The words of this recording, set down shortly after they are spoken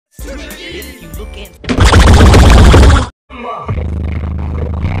If you look in.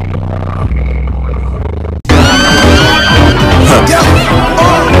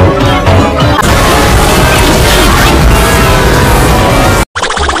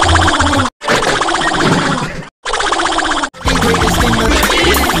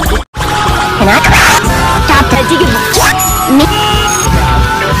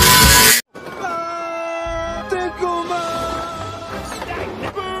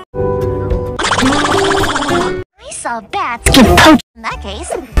 I saw bats get poached in that case.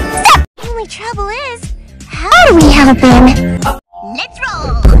 Stop! The only trouble is, how do we help him? Let's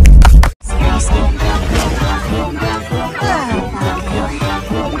roll! Seriously?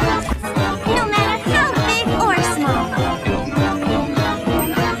 No matter how big or small.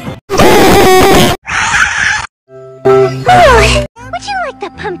 Would you like the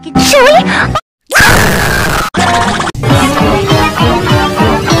pumpkin chili?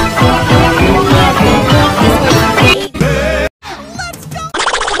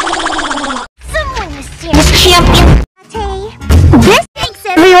 Champion. This thanks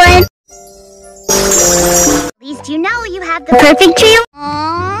everyone. At least you know you have the perfect trio.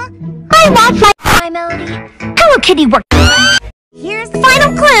 I want my melody. Hello Kitty work. Here's the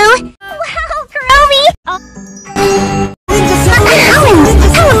final clue. Wow, Kuromi.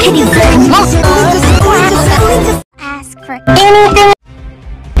 Hello Kitty ask for anything.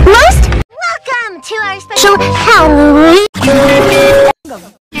 Most welcome to our special Halloween.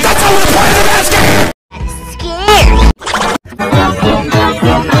 That's all the point of asking.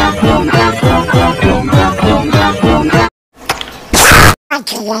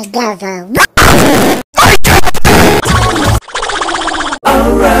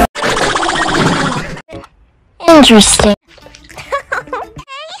 Interesting.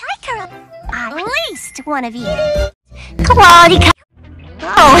 At least one of you. Quality.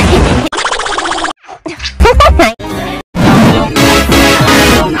 Oh.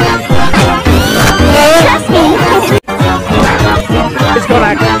 Trust me. Let's go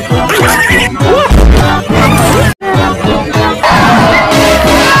back.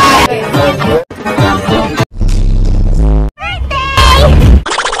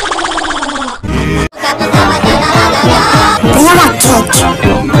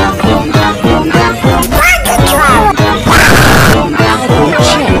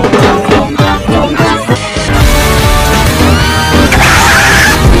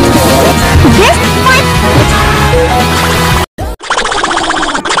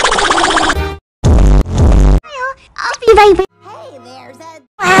 Hey, there's a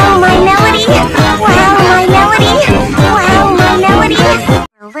wow, my melody. Wow, my melody. Wow, my melody.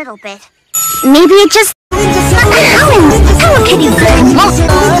 A little bit. Maybe it just. Hello, Kitty.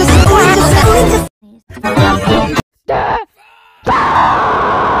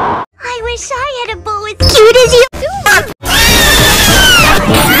 I wish I had a bowl as cute as you.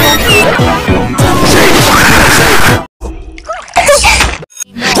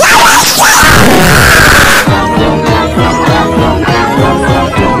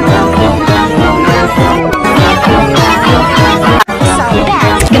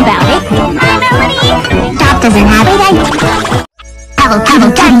 Doesn't have it.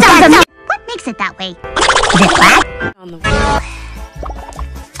 What makes it that way? Is it flat?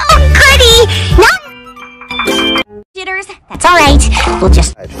 Oh, goody! No! Jitters, that's alright. We'll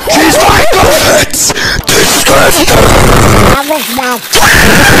just. It's disgusting!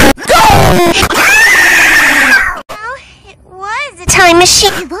 Oh, it was a time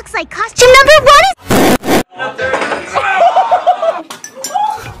machine. It looks like costume number 1 is.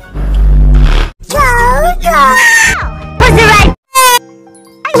 Was it right?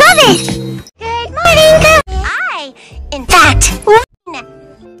 I love it! Good morning, in fact,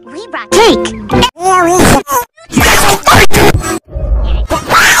 we brought cake. Where are we going?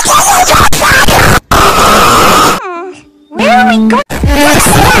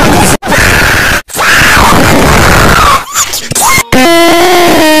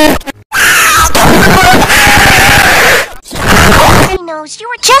 He knows you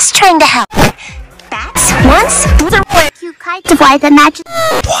were just trying to help. Bats once was a cute kite to fly the magic.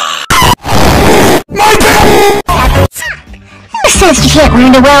 Who says you can't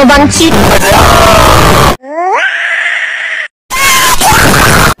learn to well on cute?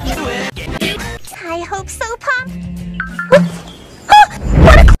 I hope so, Pop.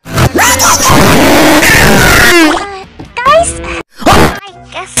 Guys, I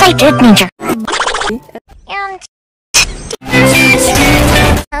guess I did need your. And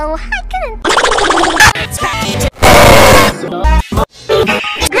oh, I couldn't.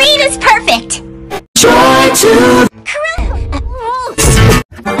 Green is perfect. Try to. Correct.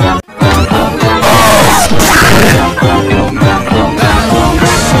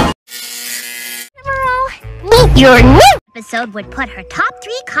 episode would put her top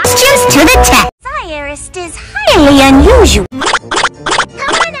 3 costumes to the test. Cyrist is highly unusual. Come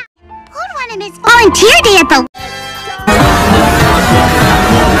on out. Hold on a minute. Volunteer day at the...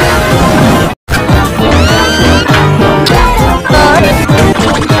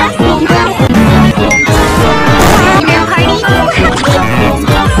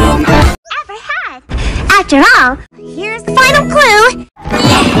 After all, here's the final clue.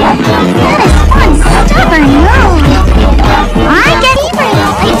 That is one stubborn road. I get even.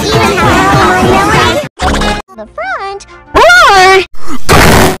 I even have my melody. The front. Or...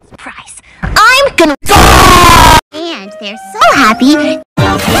 price. I'm gonna... And they're so happy.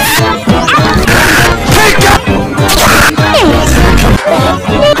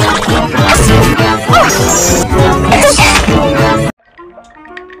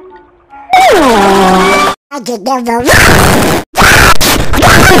 I did never.